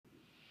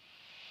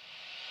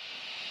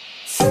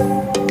Ladies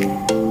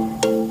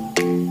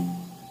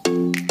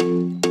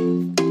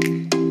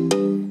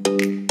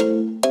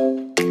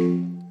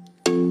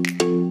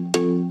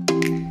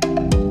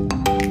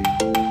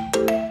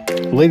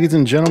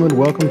and gentlemen,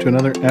 welcome to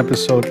another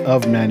episode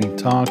of Manny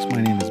Talks.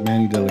 My name is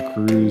Manny De La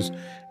Cruz,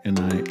 and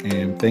I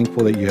am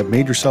thankful that you have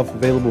made yourself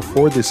available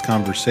for this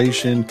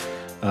conversation.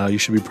 You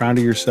should be proud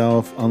of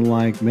yourself,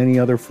 unlike many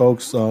other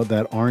folks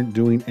that aren't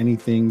doing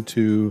anything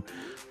to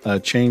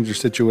change your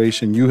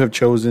situation. You have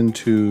chosen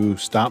to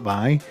stop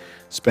by,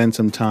 spend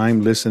some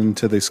time, listen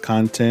to this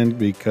content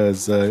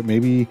because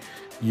maybe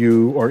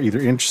you are either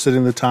interested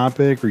in the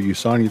topic or you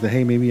saw and you thought,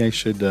 hey, maybe I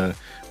should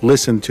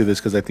listen to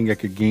this because I think I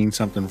could gain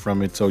something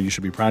from it. So you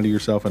should be proud of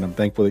yourself. And I'm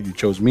thankful that you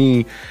chose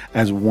me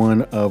as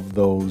one of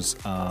those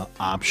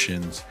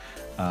options.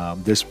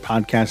 This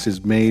podcast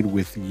is made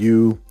with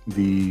you,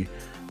 the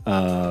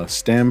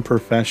STEM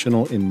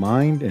professional in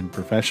mind, and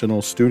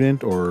professional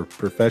student or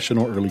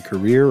professional early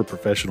career or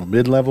professional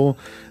mid-level.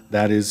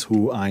 That is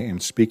who I am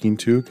speaking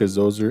to, because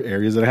those are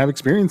areas that I have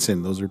experience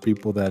in. Those are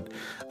people that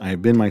I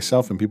have been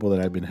myself and people that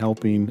I've been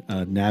helping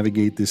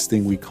navigate this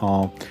thing we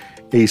call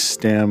a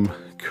STEM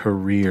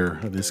career.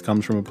 This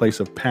comes from a place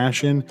of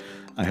passion.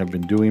 I have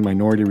been doing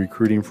minority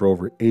recruiting for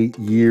over 8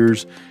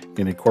 years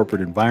in a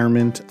corporate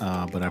environment,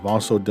 but I've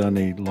also done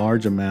a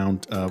large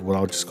amount of what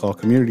I'll just call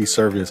community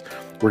service,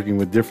 working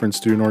with different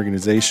student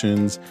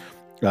organizations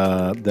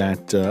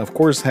that, of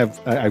course,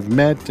 I've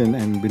met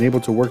and been able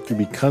to work through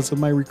because of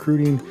my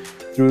recruiting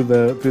through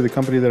the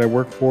company that I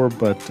work for,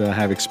 but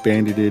have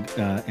expanded it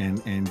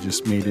and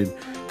just made it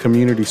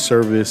community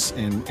service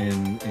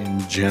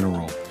in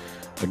general.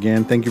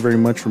 Again, thank you very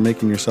much for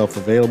making yourself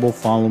available.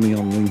 Follow me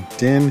on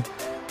LinkedIn.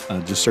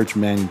 Just search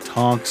Manny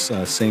Talks.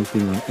 Same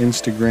thing on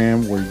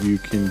Instagram, where you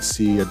can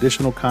see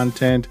additional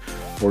content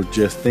or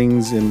just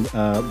things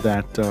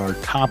that are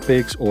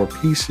topics or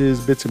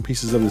bits and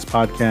pieces of this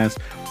podcast.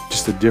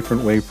 Just a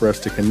different way for us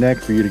to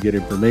connect, for you to get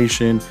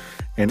information,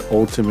 and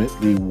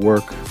ultimately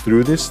work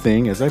through this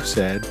thing, as I've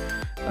said,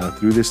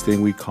 through this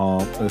thing we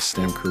call a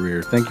STEM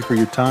career. Thank you for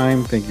your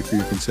time. Thank you for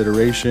your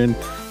consideration.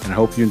 And I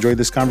hope you enjoyed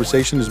this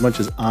conversation as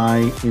much as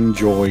I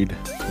enjoyed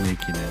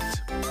making it.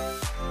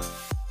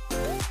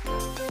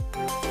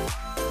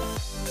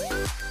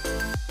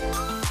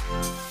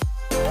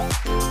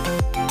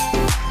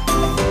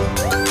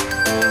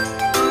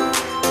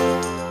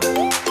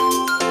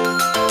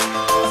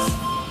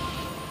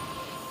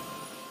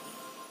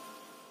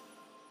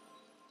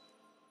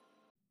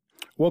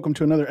 Welcome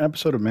to another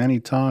episode of Manny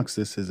Talks.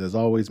 This is, as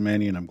always,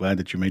 Manny, and I'm glad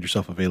that you made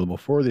yourself available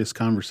for this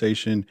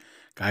conversation.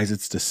 Guys,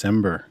 it's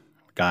December.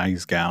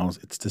 Guys, gals,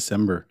 it's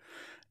December.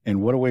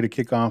 And what a way to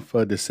kick off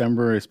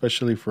December,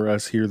 especially for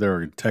us here that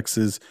are in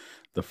Texas.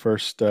 The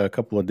first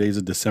couple of days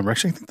of December.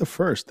 Actually, I think the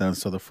first.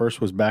 So the first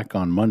was back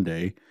on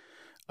Monday.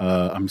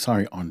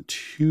 On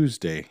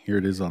Tuesday. Here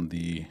it is on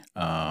the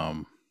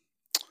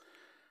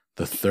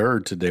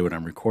 3rd today when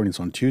I'm recording.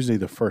 So on Tuesday,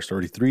 the 1st,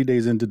 already 3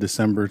 days into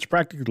December. It's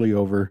practically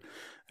over.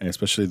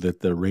 Especially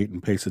that the rate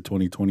and pace of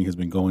 2020 has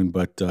been going.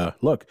 But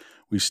look,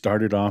 we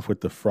started off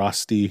with the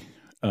frosty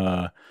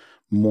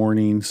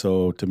morning.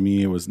 So to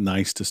me, it was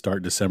nice to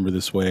start December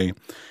this way.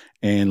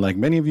 And like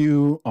many of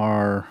you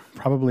are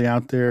probably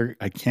out there,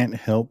 I can't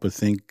help but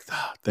think,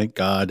 thank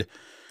God,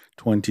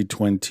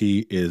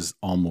 2020 is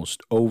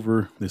almost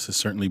over. This has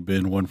certainly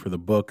been one for the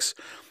books.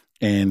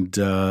 And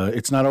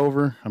it's not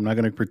over. I'm not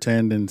going to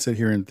pretend and sit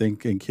here and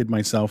think and kid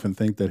myself and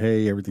think that,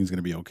 hey, everything's going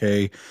to be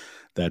okay.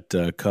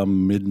 That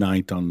come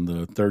midnight on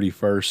the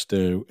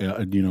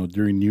 31st,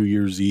 during New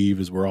Year's Eve,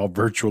 as we're all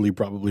virtually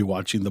probably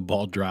watching the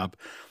ball drop,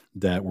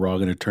 that we're all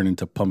going to turn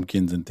into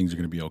pumpkins and things are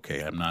going to be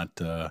okay. I'm not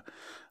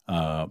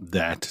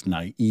that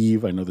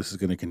naive. I know this is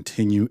going to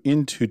continue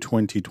into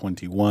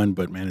 2021,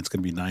 but man, it's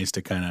going to be nice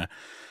to kind of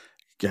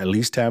at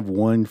least have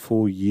one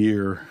full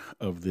year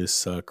of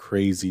this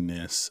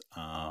craziness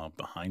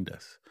behind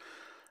us.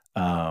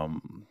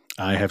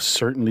 I have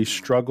certainly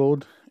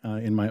struggled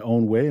in my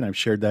own way, and I've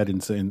shared that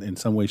in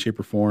some way, shape,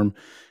 or form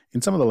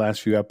in some of the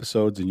last few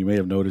episodes. And you may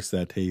have noticed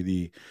that, hey,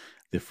 the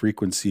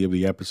frequency of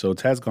the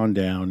episodes has gone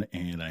down,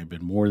 and I've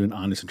been more than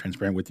honest and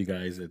transparent with you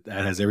guys. That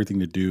has everything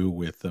to do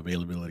with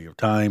availability of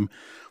time,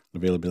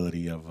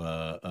 availability of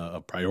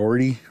a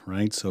priority,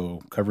 right? So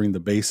covering the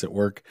base at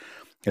work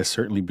has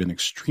certainly been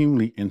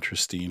extremely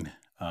interesting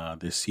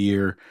this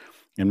year,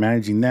 and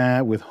managing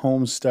that with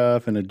home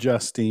stuff and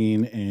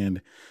adjusting,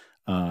 and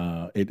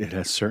it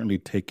has certainly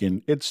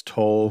taken its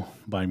toll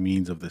by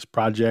means of this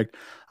project.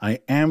 I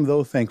am,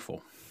 though,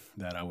 thankful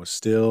that I was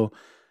still,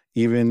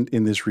 even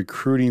in this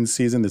recruiting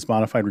season, this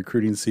modified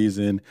recruiting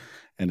season,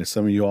 and as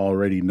some of you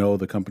already know,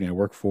 the company I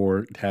work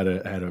for had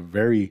a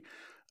very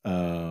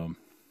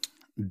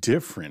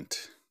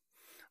different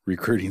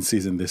recruiting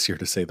season this year,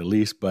 to say the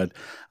least. But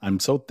I'm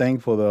so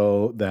thankful,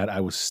 though, that I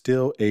was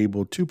still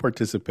able to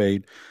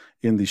participate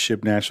in the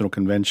SHIP National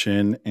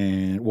Convention.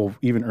 And well,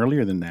 even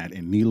earlier than that,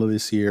 in NELA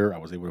this year, I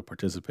was able to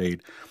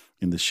participate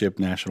in the SHIP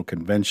National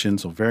Convention.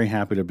 So very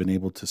happy to have been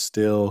able to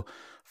still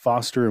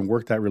foster and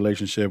work that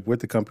relationship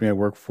with the company I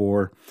work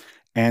for.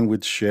 and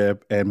with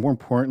SHIP, and more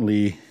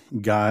importantly,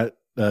 got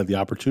the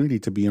opportunity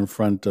to be in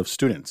front of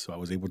students. So I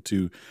was able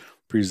to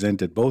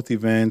present at both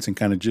events and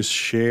kind of just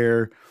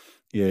share.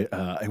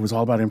 It was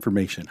all about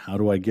information. How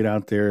do I get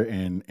out there,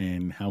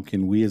 and how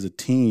can we as a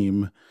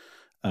team,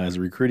 as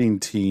a recruiting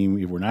team,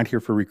 if we're not here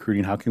for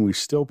recruiting, how can we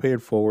still pay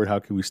it forward? How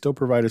can we still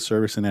provide a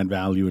service and add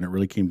value? And it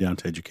really came down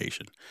to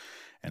education.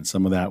 And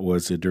some of that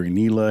was during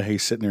NELA, hey,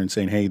 sitting there and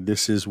saying, hey,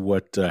 this is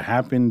what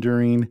happened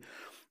during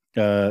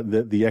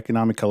the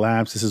economic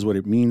collapse. This is what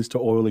it means to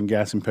oil and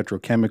gas and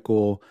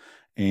petrochemical.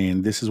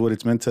 And this is what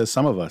it's meant to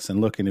some of us. And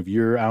look, and if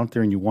you're out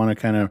there and you want to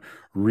kind of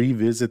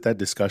revisit that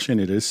discussion,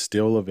 it is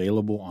still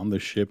available on the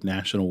SHIP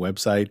National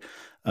website.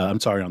 On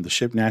the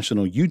SHIP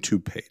National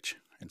YouTube page.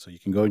 And so you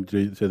can go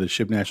to the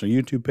SHIP National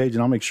YouTube page,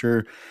 and I'll make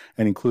sure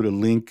and include a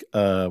link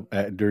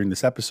during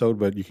this episode.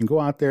 But you can go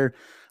out there,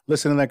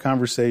 listen to that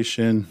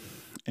conversation,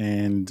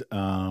 and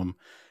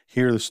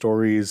hear the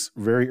stories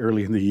very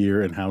early in the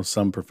year and how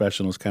some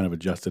professionals kind of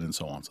adjusted and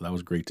so on. So that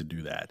was great to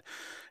do that.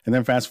 And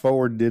then fast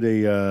forward, did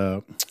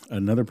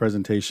another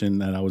presentation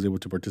that I was able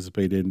to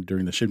participate in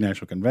during the SHIP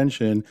National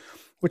Convention,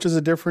 which is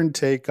a different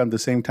take on the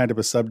same kind of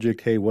a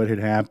subject. Hey, what had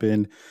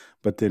happened?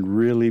 But then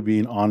really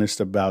being honest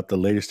about the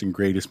latest and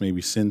greatest,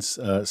 maybe since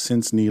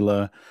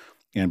NELA.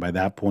 And by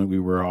that point, we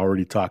were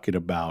already talking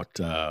about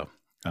the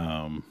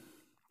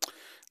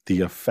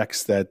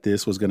effects that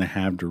this was going to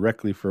have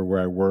directly for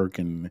where I work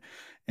and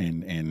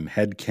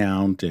head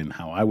count and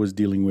how I was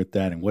dealing with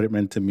that and what it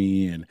meant to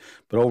me.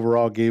 But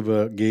overall gave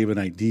an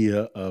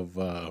idea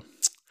of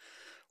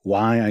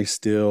why I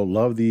still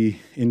love the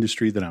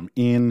industry that I'm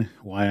in,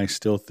 why I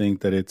still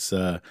think that it's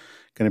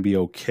going to be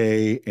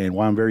okay, and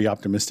why I'm very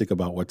optimistic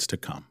about what's to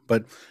come.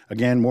 But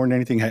again, more than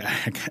anything,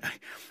 I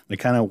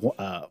kind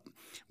of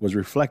was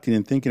reflecting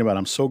and thinking about,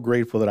 I'm so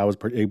grateful that I was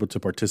able to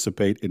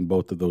participate in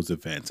both of those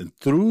events. And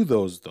through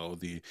those, though,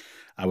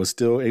 I was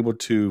still able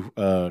to,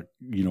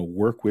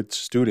 work with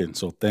students.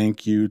 So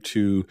thank you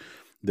to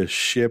the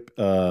SHIP,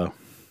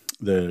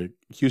 the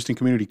Houston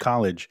Community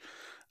College,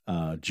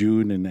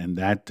 June and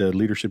that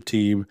leadership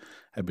team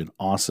have been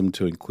awesome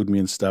to include me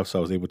in stuff. So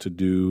I was able to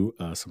do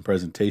some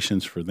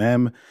presentations for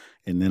them.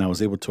 And then I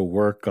was able to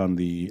work on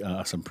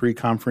some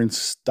pre-conference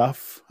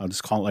stuff. I'll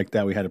just call it like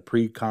that. We had a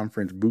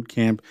pre-conference boot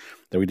camp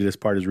that we did as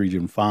part of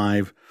Region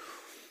 5,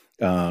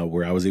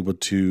 where I was able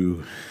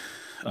to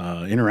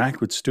interact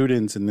with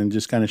students and then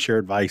just kind of share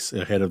advice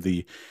ahead of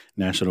the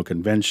national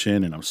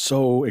convention. And I'm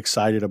so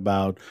excited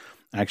about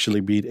actually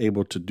being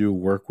able to do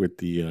work with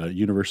the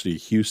University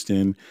of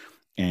Houston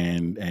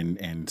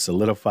and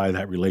solidify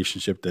that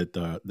relationship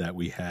that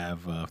we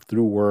have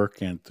through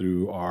work and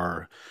through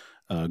our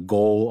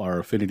goal, our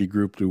affinity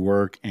group through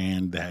work,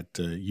 and that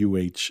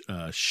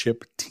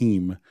SHIP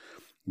team.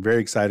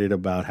 Very excited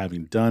about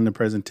having done the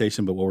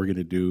presentation, but what we're going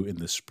to do in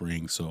the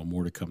spring. So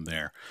more to come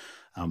there.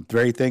 I'm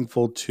very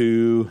thankful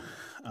to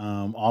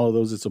all of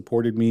those that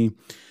supported me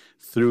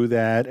through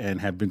that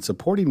and have been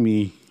supporting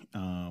me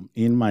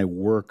in my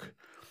work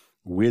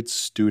with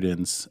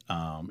students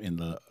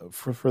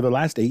for the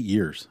last 8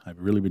 years. I've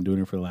really been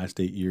doing it for the last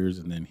 8 years,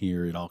 and then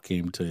here it all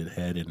came to a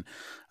head, and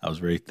I was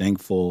very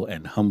thankful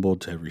and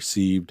humbled to have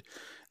received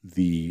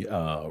the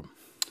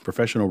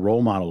Professional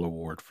Role Model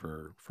Award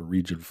for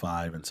Region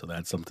 5, and so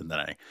that's something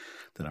that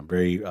I'm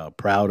very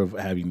proud of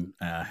having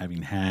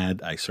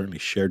had. I certainly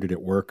shared it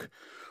at work,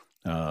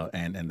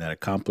 and that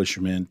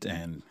accomplishment,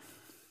 and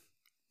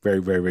very,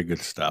 very, very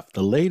good stuff.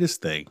 The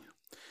latest thing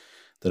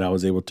that I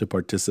was able to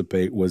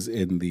participate was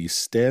in the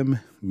STEM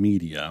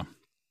Media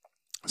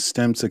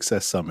STEM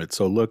Success Summit.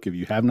 So look, if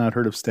you have not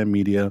heard of STEM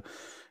Media,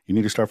 you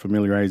need to start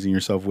familiarizing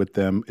yourself with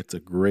them. It's a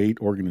great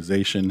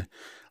organization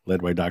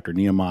led by Dr.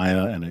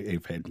 Nehemiah and a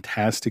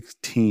fantastic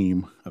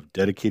team of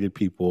dedicated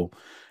people.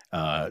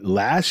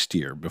 Last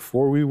year,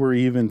 before we were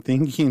even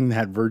thinking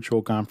that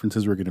virtual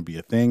conferences were going to be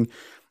a thing,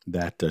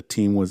 that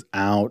team was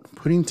out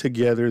putting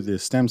together the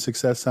STEM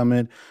Success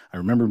Summit. I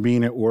remember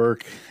being at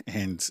work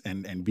and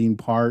being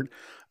part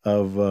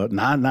of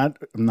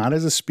not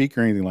as a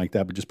speaker or anything like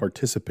that, but just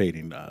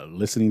participating,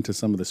 listening to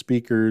some of the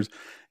speakers,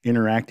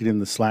 interacting in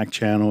the Slack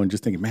channel, and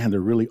just thinking, man, they're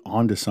really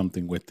onto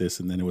something with this.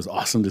 And then it was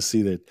awesome to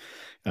see that.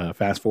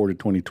 Fast forward to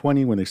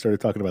 2020 when they started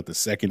talking about the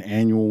second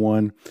annual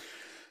one.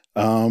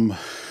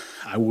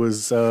 I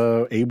was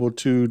able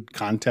to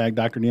contact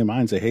Dr. Nehemiah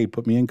and say, hey,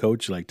 put me in,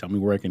 coach. Like, tell me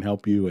where I can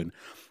help you. And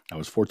I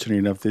was fortunate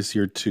enough this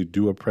year to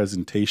do a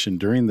presentation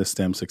during the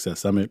STEM Success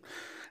Summit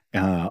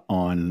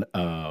on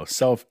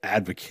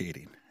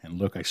self-advocating. And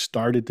look, I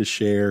started to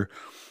share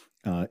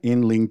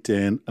in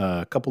LinkedIn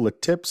a couple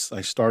of tips. I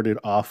started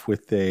off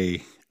with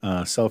a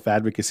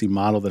self-advocacy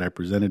model that I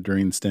presented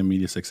during the STEM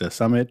Media Success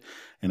Summit,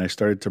 and I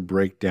started to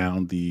break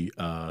down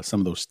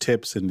some of those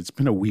tips. And it's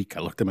been a week. I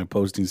looked at my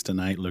postings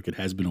tonight. Look, it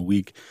has been a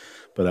week,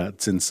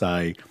 but since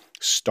I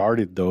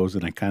started those,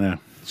 and I kind of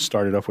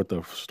started off with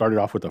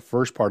the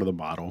first part of the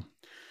model,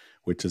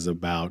 which is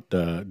about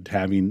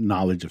having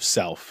knowledge of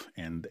self.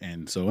 And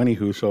so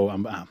anywho, so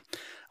I'm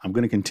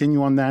going to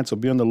continue on that. So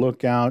be on the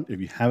lookout. If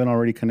you haven't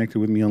already connected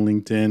with me on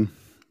LinkedIn,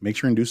 make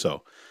sure and do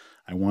so.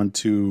 I want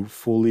to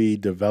fully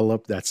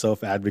develop that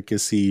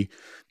self-advocacy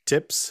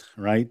tips,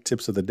 right?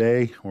 Tips of the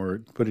day,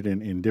 or put it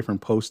in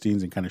different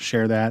postings and kind of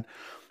share that.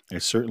 I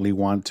certainly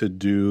want to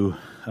do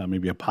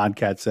maybe a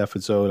podcast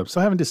episode. I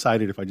still haven't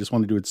decided if I just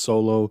want to do it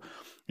solo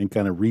and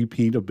kind of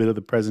repeat a bit of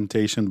the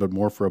presentation, but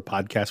more for a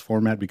podcast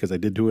format, because I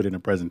did do it in a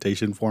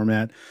presentation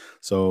format.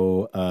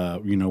 So,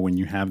 when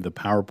you have the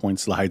PowerPoint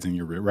slides and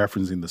you're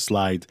referencing the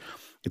slides,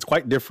 it's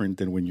quite different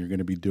than when you're going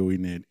to be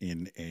doing it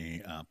in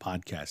a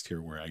podcast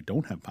here where I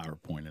don't have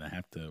PowerPoint and I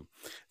have to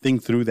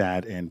think through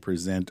that and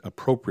present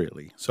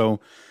appropriately. So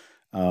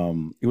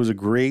it was a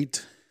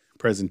great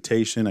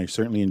presentation. I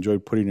certainly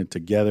enjoyed putting it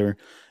together.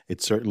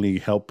 It certainly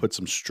helped put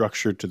some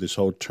structure to this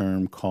whole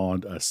term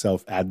called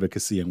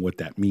self-advocacy and what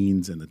that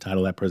means. And the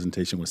title of that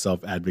presentation was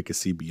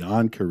Self-Advocacy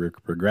Beyond Career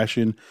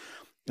Progression.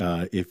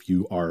 If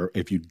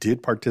you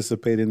did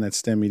participate in that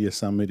STEM Media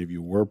Summit, if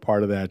you were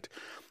part of that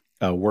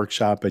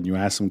workshop and you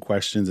asked some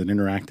questions and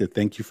interacted,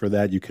 thank you for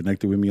that. You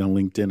connected with me on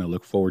LinkedIn. I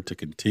look forward to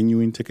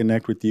continuing to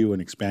connect with you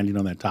and expanding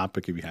on that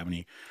topic if you have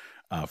any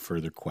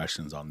further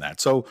questions on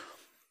that. So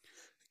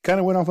kind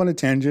of went off on a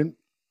tangent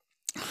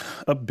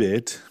a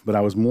bit, but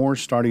I was more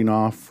starting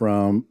off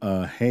from,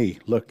 hey,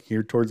 look,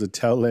 here towards the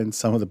tail end,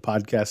 some of the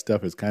podcast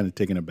stuff is kind of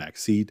taking a back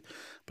seat,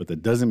 but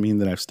that doesn't mean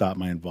that I've stopped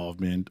my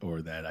involvement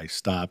or that I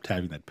stopped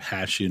having that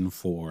passion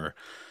for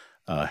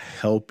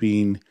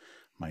helping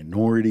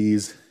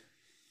minorities,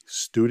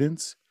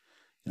 students,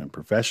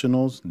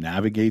 professionals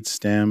navigate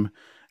STEM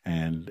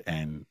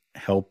and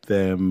help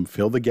them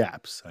fill the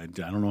gaps. I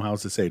don't know how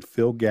else to say it,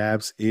 fill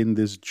gaps in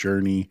this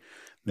journey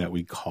that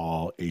we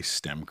call a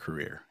STEM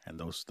career. And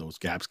those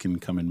gaps can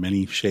come in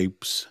many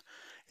shapes,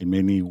 in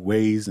many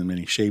ways, in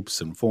many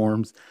shapes and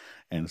forms.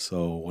 And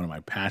so one of my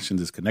passions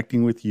is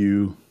connecting with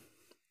you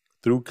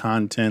through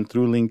content,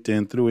 through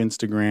LinkedIn, through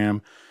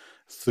Instagram,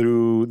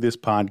 through this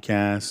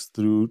podcast,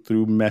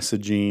 through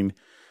messaging,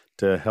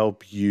 to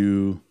help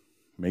you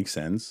make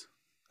sense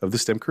of the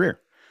STEM career.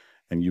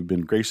 And you've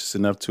been gracious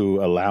enough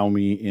to allow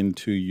me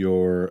into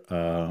your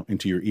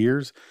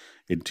ears,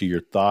 into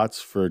your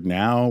thoughts for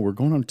now. We're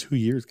going on 2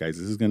 years, guys.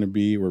 This is going to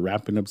be, we're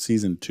wrapping up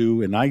season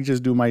 2, and I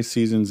just do my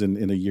seasons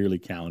in a yearly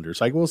calendar.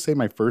 So I will say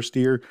my first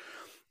year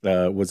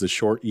was a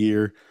short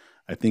year.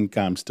 I think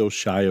I'm still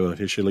shy of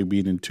officially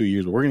being in 2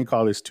 years, but we're going to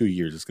call this 2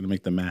 years. It's going to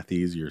make the math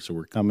easier. So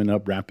we're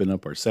wrapping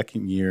up our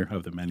second year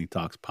of the Manny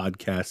Talks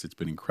podcast. It's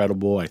been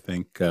incredible. I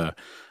think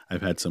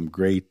I've had some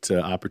great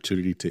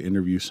opportunity to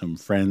interview some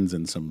friends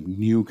and some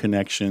new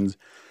connections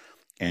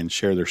and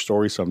share their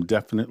stories. So I'm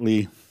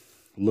definitely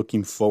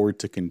looking forward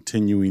to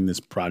continuing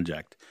this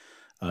project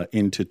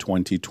into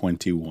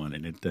 2021.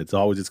 And it's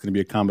going to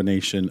be a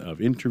combination of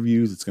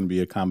interviews. It's going to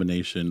be a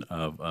combination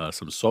of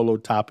some solo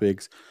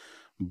topics.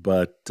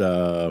 But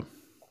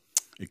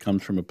it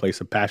comes from a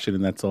place of passion,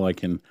 and that's all I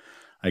can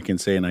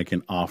say and I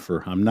can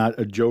offer. I'm not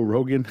a Joe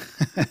Rogan.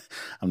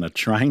 I'm not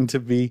trying to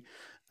be.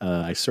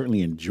 I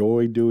certainly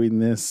enjoy doing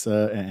this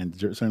and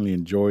certainly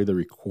enjoy the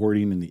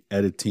recording and the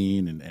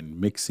editing and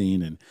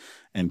mixing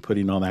and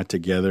putting all that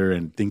together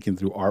and thinking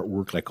through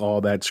artwork. Like, all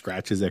that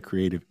scratches that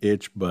creative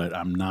itch, but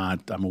I'm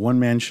a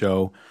one-man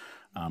show.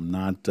 I'm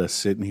not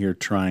sitting here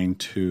trying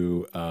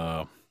to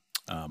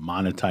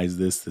monetize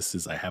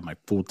this. I have my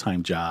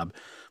full-time job,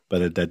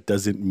 but that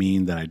doesn't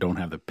mean that I don't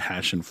have the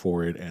passion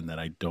for it and that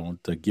I don't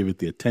give it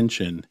the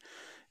attention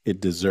it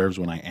deserves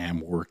when I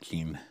am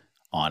working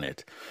on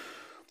it.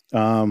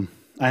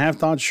 I have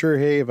thought, sure,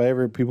 hey,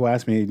 people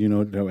ask me,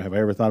 have I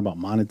ever thought about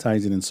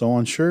monetizing and so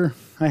on? Sure,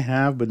 I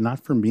have, but not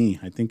for me.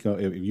 I think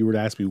if you were to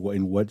ask me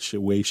in what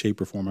way,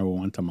 shape, or form I would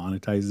want to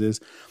monetize this,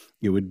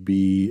 it would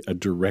be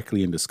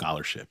directly into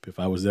scholarship. If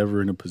I was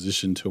ever in a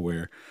position to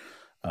where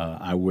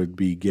I would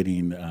be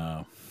getting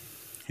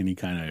any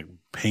kind of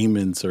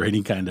payments or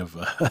any kind of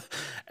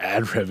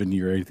ad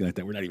revenue or anything like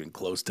that, we're not even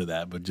close to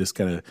that, but just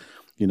kind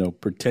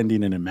of,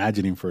 pretending and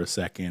imagining for a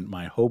second,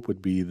 my hope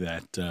would be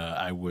that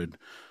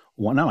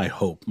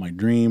my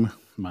dream,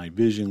 my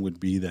vision would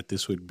be that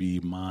this would be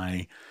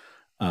my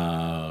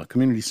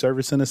community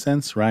service in a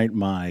sense, right?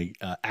 My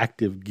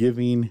active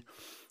giving,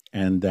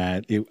 and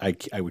that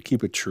I would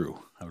keep it true.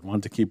 I would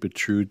want to keep it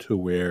true to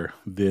where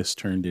this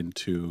turned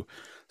into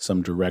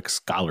some direct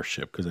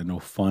scholarship, because I know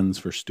funds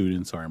for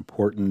students are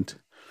important,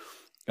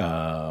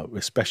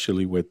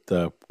 especially with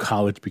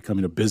college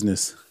becoming a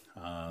business.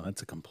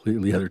 That's a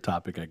completely other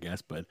topic, I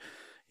guess, but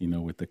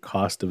with the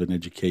cost of an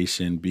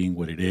education being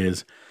what it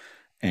is,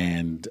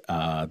 and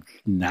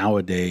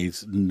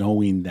nowadays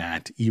knowing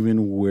that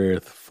even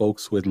with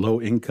folks with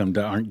low income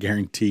that aren't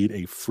guaranteed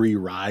a free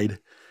ride,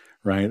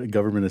 right?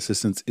 Government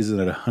assistance isn't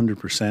at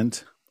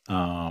 100%.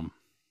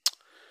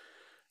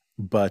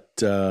 But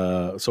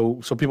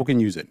so people can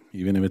use it,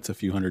 even if it's a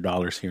few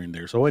 $100s here and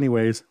there. So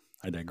anyways,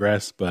 I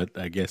digress. But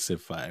I guess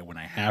when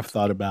I have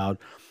thought about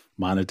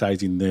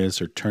monetizing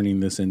this or turning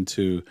this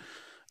into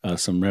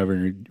some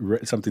revenue,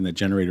 something that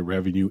generated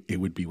revenue, it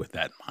would be with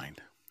that in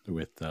mind,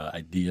 with the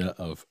idea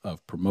of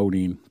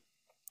promoting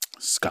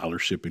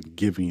scholarship and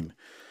giving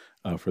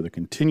for the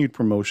continued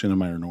promotion of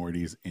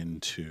minorities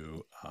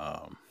into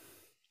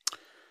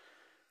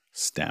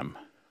STEM.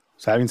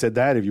 So having said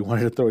that, if you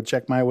wanted to throw a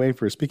check my way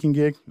for a speaking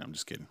gig, no, I'm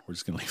just kidding. We're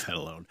just going to leave that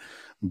alone.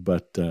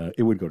 But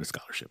it would go to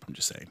scholarship. I'm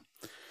just saying.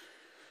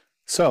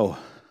 So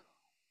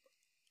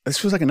this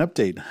feels like an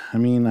update. I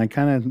mean, I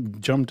kind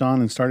of jumped on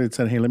and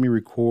said, hey, let me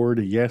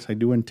record. Yes, I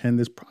do intend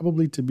this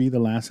probably to be the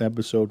last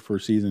episode for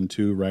season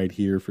 2 right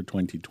here for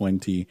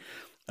 2020.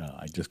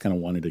 I just kind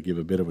of wanted to give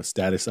a bit of a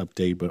status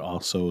update, but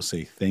also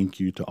say thank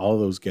you to all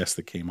those guests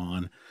that came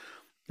on.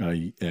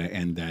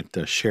 And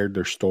that shared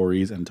their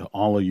stories, and to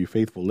all of you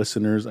faithful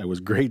listeners. It was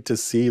great to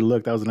see.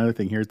 Look, that was another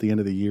thing here at the end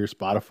of the year.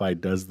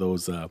 Spotify does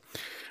those,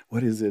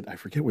 what is it? I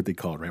forget what they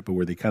call it, right? But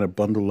where they kind of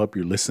bundle up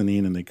your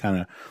listening and they kind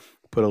of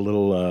put a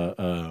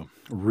little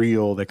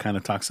reel that kind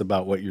of talks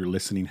about what your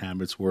listening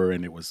habits were.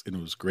 And it was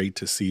great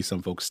to see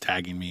some folks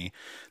tagging me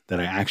that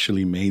I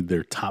actually made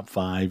their top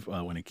 5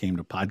 when it came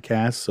to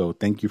podcasts. So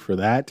thank you for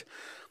that.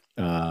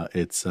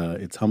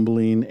 It's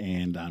humbling,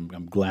 and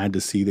I'm glad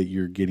to see that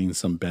you're getting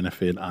some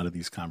benefit out of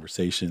these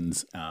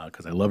conversations,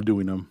 because I love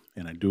doing them,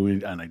 and I do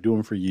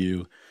them for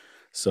you.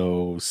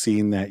 So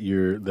seeing that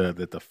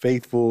that the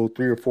faithful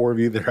 3 or 4 of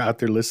you that are out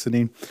there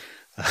listening,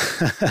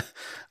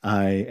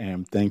 I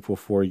am thankful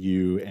for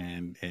you,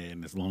 and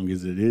as long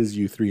as it is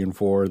you 3 and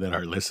 4 that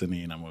are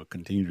listening, I'm going to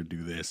continue to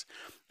do this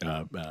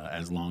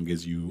as long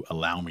as you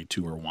allow me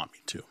to or want me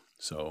to.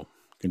 So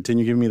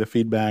continue giving me the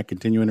feedback,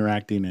 continue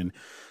interacting, and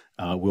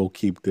we'll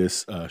keep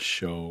this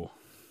show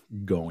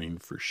going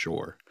for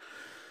sure.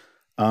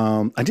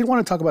 I did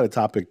want to talk about a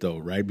topic, though,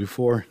 right?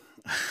 Before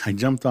I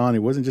jumped on,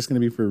 it wasn't just going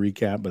to be for a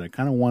recap, but I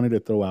kind of wanted to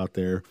throw out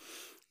there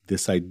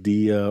this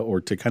idea,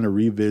 or to kind of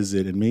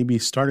revisit and maybe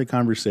start a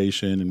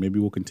conversation, and maybe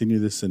we'll continue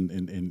this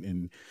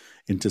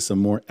into some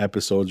more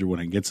episodes or when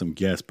I get some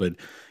guests. But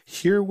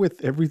here,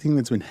 with everything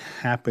that's been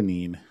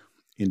happening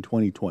in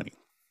 2020,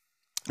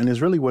 and this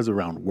really was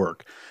around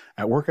work.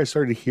 At work, I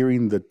started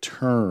hearing the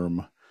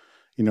term,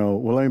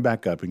 well, let me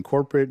back up. In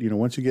corporate,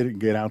 once you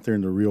get out there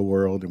in the real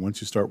world, and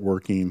once you start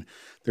working,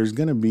 there's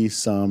going to be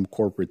some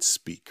corporate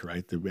speak,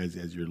 right?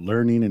 As you're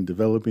learning and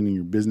developing in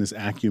your business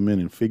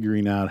acumen and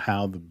figuring out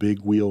how the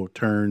big wheel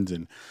turns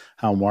and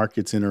how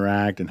markets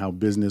interact and how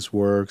business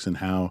works and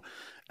how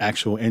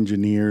actual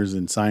engineers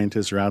and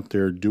scientists are out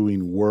there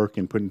doing work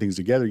and putting things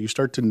together, you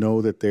start to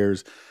know that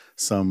there's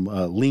some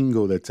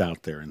lingo that's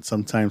out there. And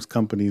sometimes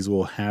companies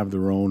will have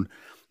their own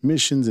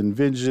missions and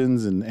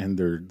visions and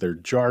their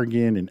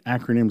jargon and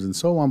acronyms and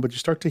so on, but you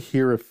start to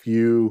hear a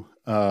few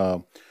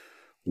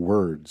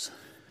words,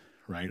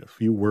 right? A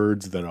few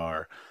words that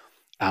are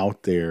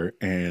out there,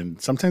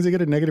 and sometimes they get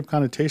a negative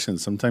connotation.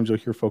 Sometimes you'll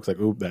hear folks like,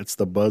 "Oh, that's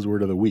the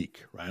buzzword of the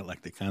week," right?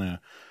 Like they kind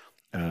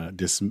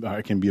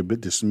of can be a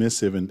bit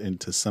dismissive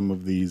into some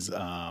of these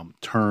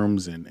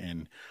terms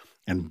and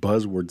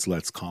buzzwords,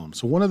 let's call them.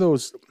 So one of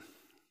those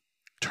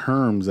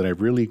terms that I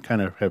really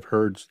kind of have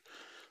heard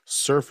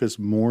surface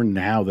more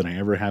now than I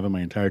ever have in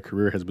my entire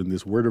career has been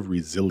this word of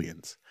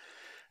resilience.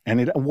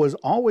 And it was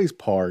always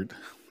part,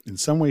 in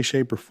some way,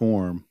 shape, or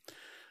form,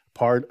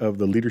 part of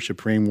the leadership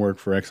framework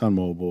for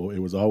ExxonMobil. It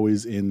was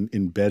always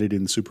embedded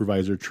in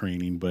supervisor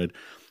training, but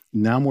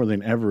now more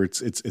than ever,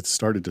 it's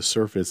started to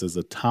surface as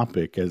a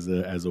topic, as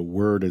a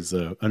word, as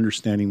a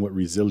understanding what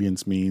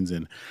resilience means.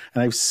 And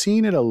I've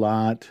seen it a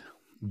lot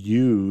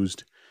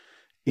used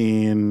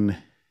in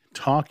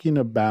talking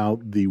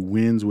about the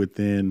wins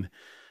within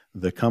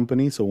the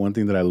company. So one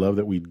thing that I love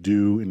that we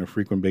do in a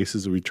frequent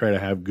basis is we try to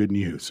have good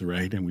news,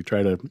 right? And we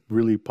try to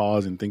really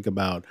pause and think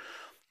about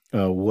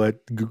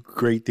what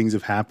great things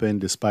have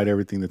happened despite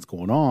everything that's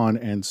going on.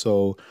 And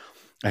so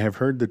I have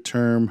heard the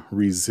term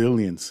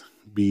resilience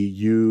be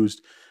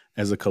used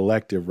as a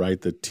collective,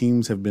 right? The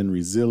teams have been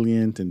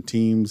resilient, and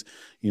teams,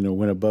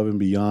 went above and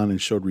beyond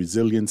and showed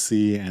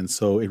resiliency. And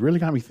so it really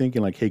got me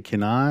thinking, like, hey,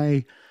 can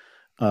I,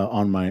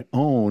 on my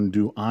own,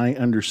 do I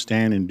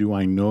understand and do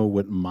I know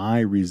what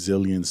my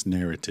resilience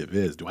narrative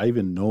is? Do I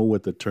even know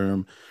what the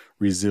term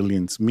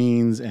resilience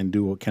means? And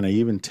can I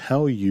even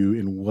tell you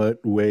in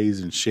what ways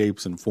and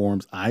shapes and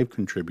forms I've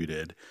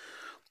contributed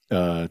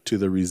to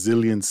the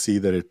resiliency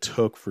that it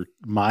took for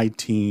my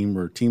team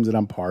or teams that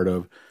I'm part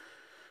of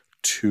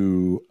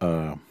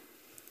to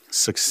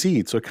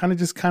succeed? So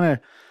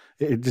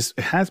it just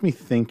has me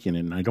thinking,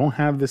 and I don't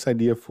have this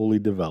idea fully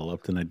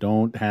developed, and I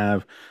don't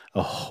have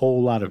a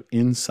whole lot of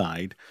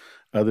insight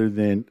other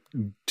than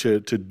to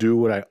do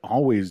what I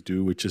always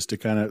do, which is to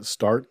kind of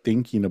start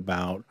thinking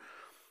about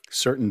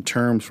certain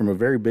terms from a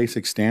very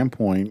basic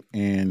standpoint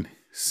and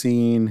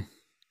seeing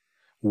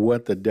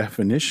what the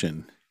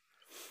definition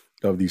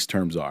of these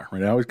terms are,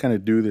 right? I always kind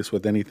of do this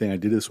with anything. I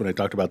did this when I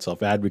talked about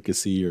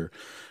self-advocacy, or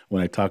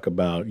when I talk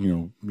about,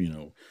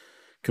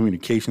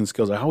 communication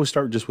skills. I always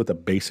start just with a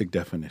basic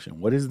definition.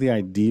 What is the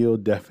ideal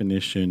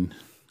definition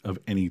of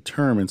any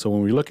term? And so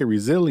when we look at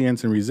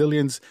resilience, and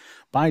resilience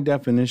by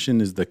definition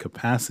is the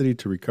capacity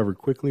to recover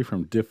quickly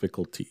from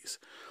difficulties.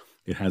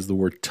 It has the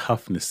word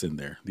toughness in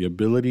there, the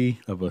ability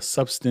of a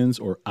substance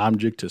or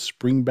object to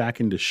spring back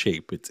into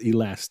shape. It's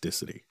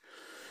elasticity.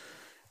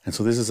 And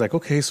so this is like,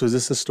 okay, so is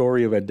this a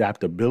story of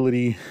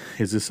adaptability?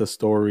 Is this a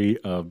story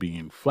of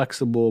being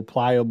flexible,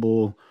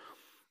 pliable?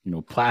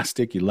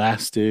 plastic,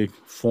 elastic,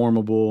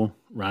 formable,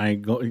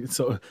 right?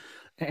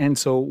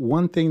 So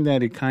one thing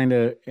that it kind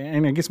of,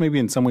 and I guess maybe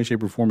in some way,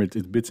 shape, or form, it's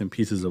bits and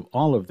pieces of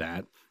all of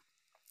that,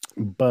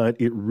 but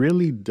it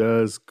really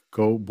does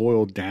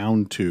boil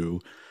down to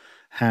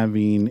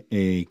having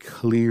a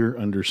clear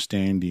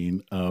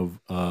understanding of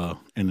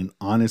and an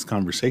honest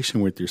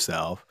conversation with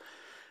yourself,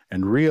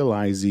 and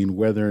realizing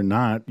whether or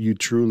not you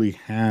truly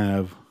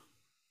have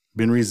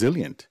been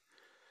resilient.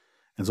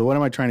 And so what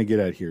am I trying to get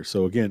at here?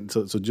 So again,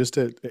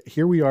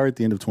 here we are at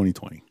the end of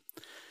 2020.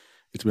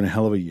 It's been a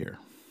hell of a year.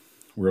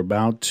 We're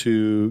about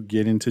to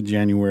get into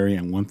January,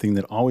 and one thing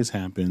that always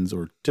happens,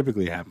 or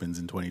typically happens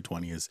in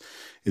 2020, is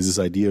this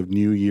idea of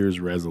New Year's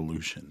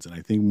resolutions. And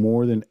I think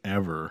more than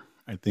ever,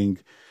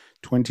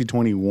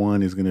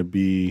 2021 is going to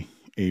be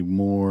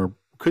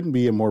couldn't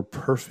be a more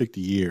perfect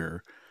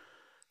year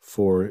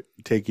for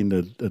taking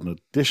an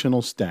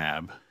additional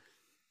stab,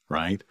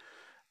 right,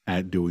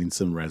 at doing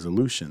some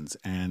resolutions.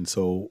 And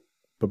so,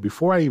 but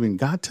before I even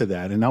got to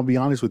that, and I'll be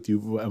honest with you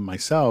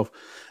myself,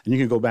 and you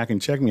can go back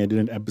and check me. I did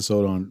an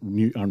episode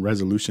on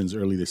resolutions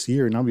early this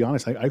year, and I'll be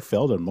honest, I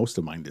failed on most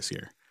of mine this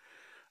year.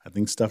 I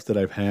think stuff that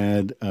I've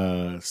had,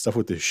 stuff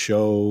with the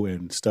show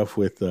and stuff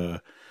with,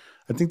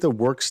 I think the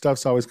work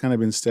stuff's always kind of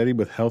been steady,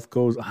 but health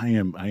goes, I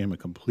am a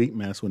complete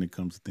mess when it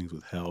comes to things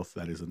with health.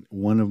 That is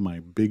one of my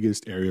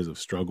biggest areas of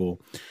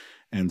struggle.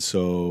 And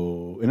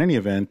so in any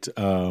event,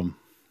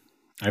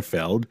 I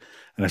failed,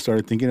 and I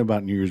started thinking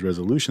about New Year's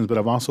resolutions, but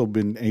I've also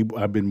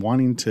I've been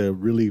wanting to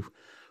really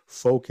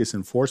focus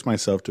and force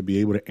myself to be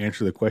able to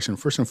answer the question,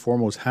 first and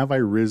foremost, have I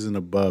risen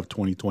above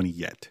 2020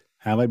 yet?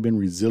 Have I been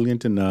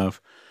resilient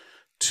enough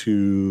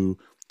to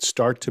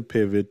start to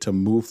pivot, to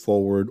move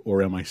forward,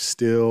 or am I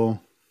still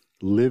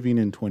living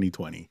in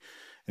 2020?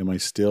 Am I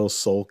still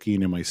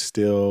sulking? Am I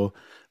still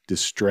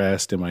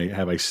distressed? Have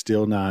I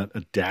still not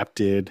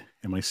adapted?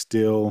 Am I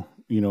still,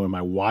 am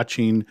I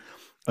watching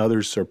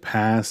others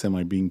surpass? Am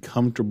I being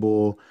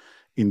comfortable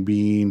in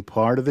being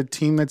part of the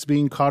team that's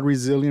being called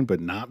resilient, but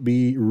not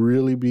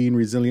really being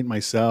resilient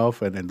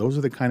myself? And those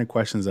are the kind of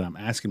questions that I'm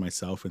asking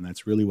myself. And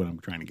that's really what I'm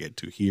trying to get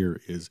to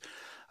here is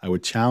I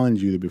would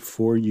challenge you that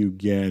before you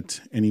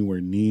get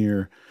anywhere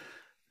near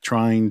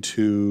trying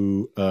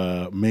to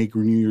make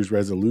New Year's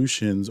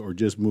resolutions or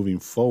just moving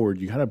forward,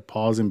 you got to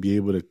pause and be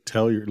able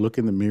to look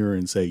in the mirror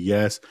and say,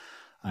 yes,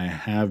 I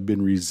have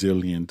been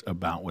resilient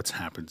about what's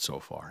happened so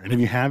far. And if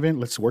you haven't,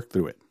 let's work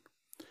through it,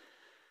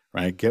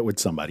 right? Get with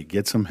somebody,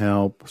 get some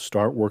help,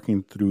 start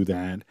working through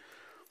that,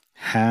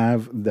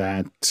 have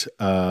that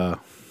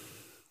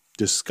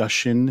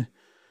discussion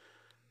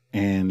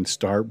and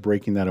start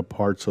breaking that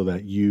apart so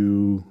that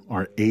you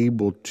are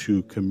able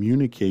to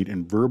communicate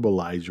and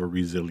verbalize your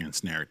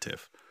resilience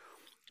narrative,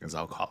 as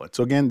I'll call it.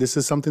 So again, this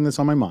is something that's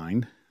on my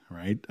mind,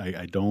 right?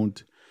 I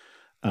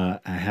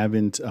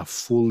haven't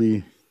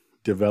fully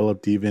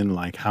developed even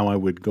like how I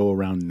would go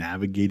around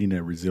navigating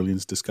a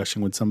resilience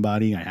discussion with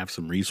somebody. I have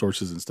some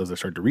resources and stuff I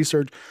started to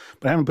research,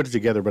 but I haven't put it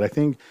together. But I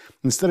think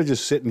instead of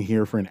just sitting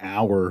here for an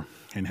hour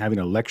and having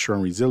a lecture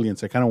on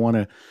resilience, I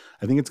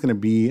think it's going to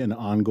be an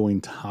ongoing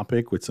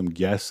topic with some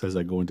guests as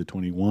I go into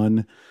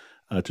 21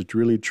 to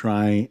really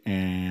try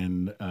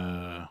and,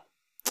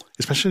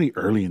 especially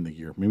early in the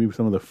year, maybe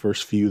some of the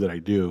first few that I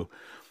do,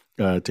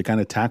 to kind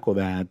of tackle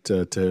that,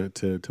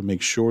 to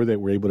make sure that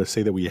we're able to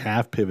say that we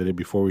have pivoted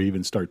before we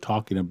even start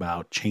talking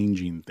about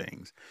changing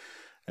things.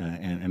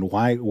 And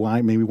why,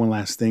 maybe one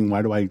last thing,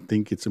 why do I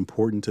think it's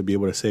important to be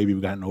able to say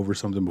you've gotten over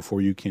something before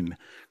you can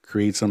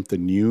create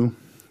something new?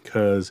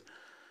 Because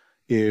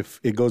if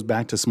it goes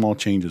back to small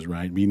changes,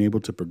 right? Being able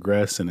to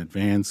progress and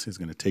advance is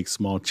going to take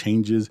small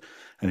changes.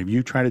 And if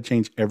you try to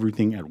change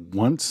everything at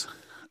once,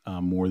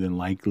 more than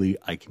likely,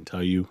 I can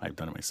tell you, I've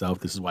done it myself.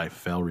 This is why I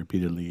fail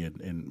repeatedly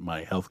in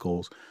my health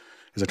goals,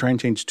 is I try and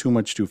change too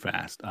much too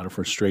fast out of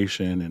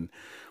frustration,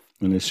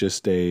 and it's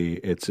just a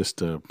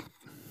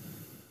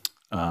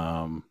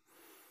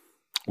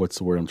what's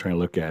the word I'm trying to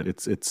look at?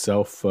 It's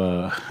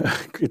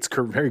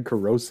very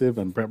corrosive,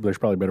 and there's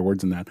probably better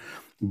words than that.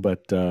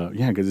 But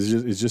because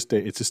it's just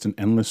an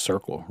endless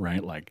circle,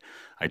 right? Like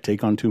I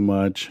take on too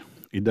much,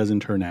 it doesn't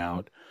turn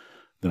out.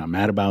 Then I'm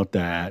mad about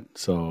that,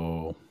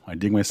 so I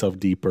dig myself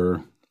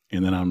deeper,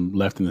 and then I'm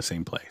left in the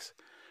same place,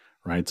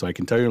 right? So I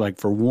can tell you, like,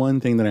 for one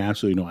thing that I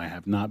absolutely know, I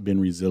have not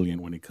been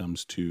resilient when it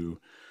comes to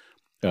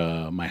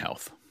my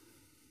health,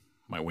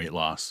 my weight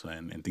loss,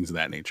 and things of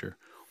that nature.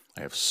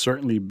 I have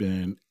certainly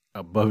been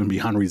above and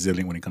beyond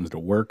resilient when it comes to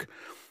work,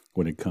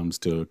 when it comes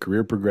to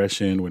career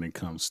progression, when it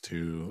comes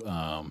to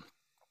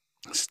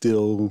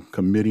still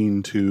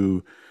committing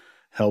to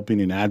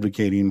helping and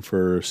advocating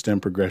for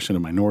STEM progression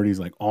of minorities,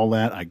 like all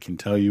that, I can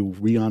tell you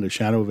beyond a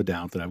shadow of a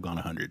doubt that I've gone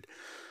 100.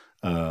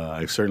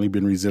 I've certainly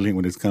been resilient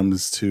when it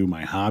comes to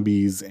my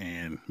hobbies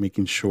and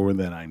making sure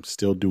that I'm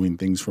still doing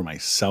things for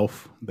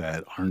myself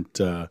that aren't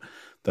that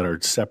are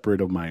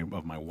separate of my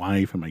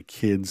wife and my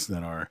kids,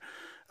 that are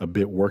a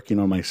bit working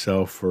on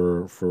myself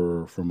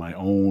for my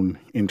own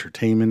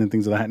entertainment and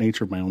things of that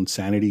nature, my own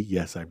sanity.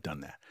 Yes, I've done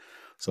that.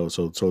 So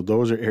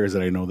those are areas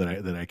that I know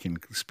that I can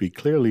speak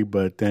clearly.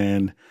 But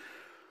then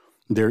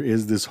there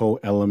is this whole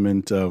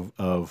element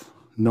of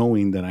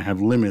knowing that I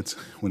have limits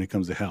when it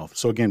comes to health.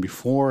 So again,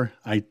 before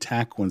I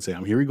tackle and say,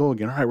 here we go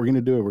again. All right, we're going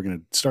to do it. We're going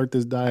to start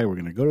this diet. We're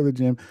going to go to the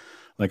gym.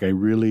 Like I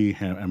really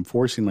I'm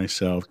forcing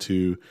myself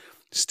to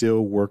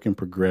still work and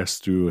progress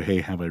through,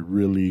 hey, am I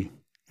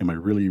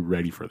really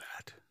ready for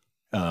that?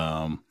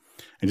 And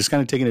just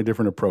kind of taking a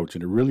different approach.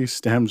 And it really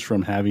stems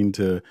from having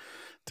to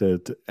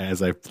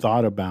as I've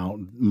thought about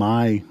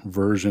my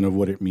version of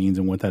what it means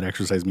and what that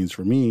exercise means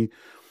for me,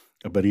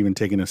 but even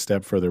taking a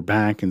step further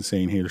back and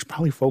saying, hey, there's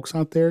probably folks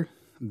out there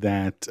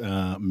that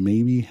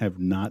maybe have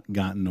not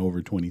gotten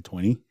over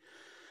 2020,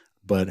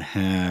 but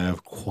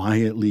have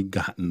quietly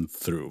gotten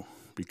through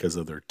because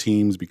of their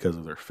teams, because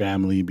of their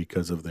family,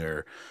 because of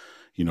their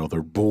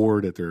their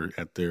board at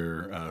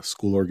their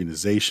school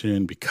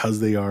organization, because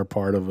they are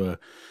part of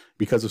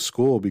because of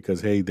school,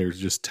 because, hey, there's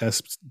just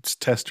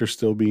tests are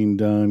still being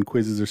done,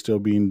 quizzes are still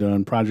being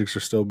done, projects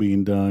are still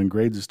being done,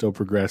 grades are still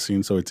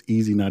progressing. So it's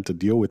easy not to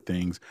deal with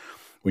things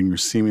when you're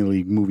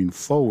seemingly moving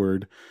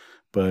forward,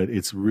 but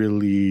it's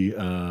really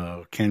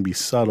can be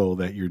subtle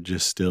that you're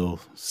just still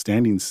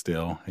standing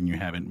still and you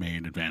haven't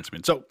made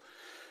advancement. So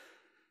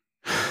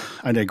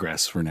I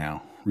digress for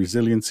now.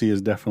 Resiliency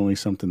is definitely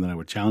something that I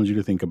would challenge you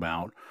to think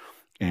about,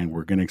 and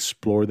we're going to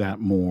explore that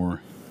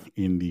more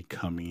in the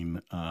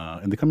coming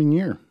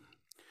year.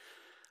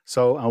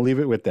 So I'll leave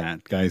it with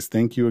that, guys.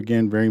 Thank you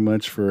again very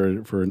much for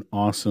an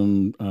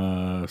awesome,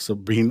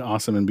 being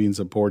awesome and being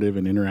supportive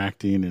and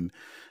interacting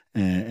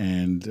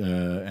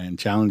and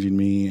challenging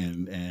me,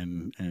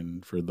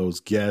 and for those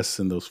guests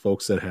and those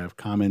folks that have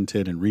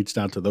commented and reached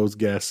out to those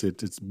guests.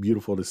 It's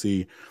beautiful to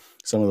see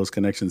some of those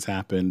connections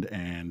happened,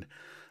 and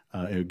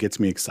it gets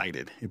me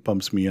excited. It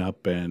pumps me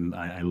up, and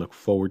I look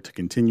forward to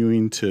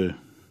continuing to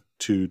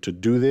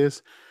do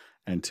this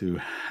and to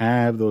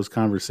have those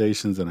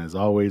conversations. And as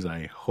always,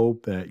 I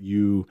hope that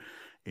you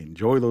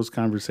enjoy those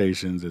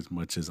conversations as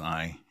much as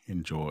I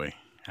enjoy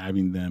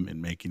having them and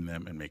making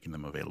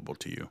them available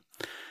to you.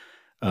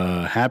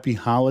 Happy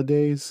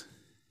holidays.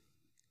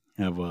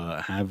 Have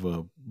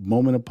a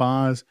moment of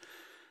pause.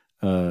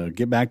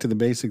 Get back to the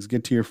basics.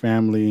 Get to your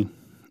family.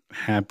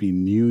 Happy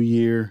New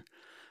Year.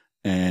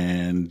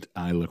 And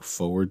I look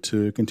forward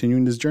to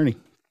continuing this journey.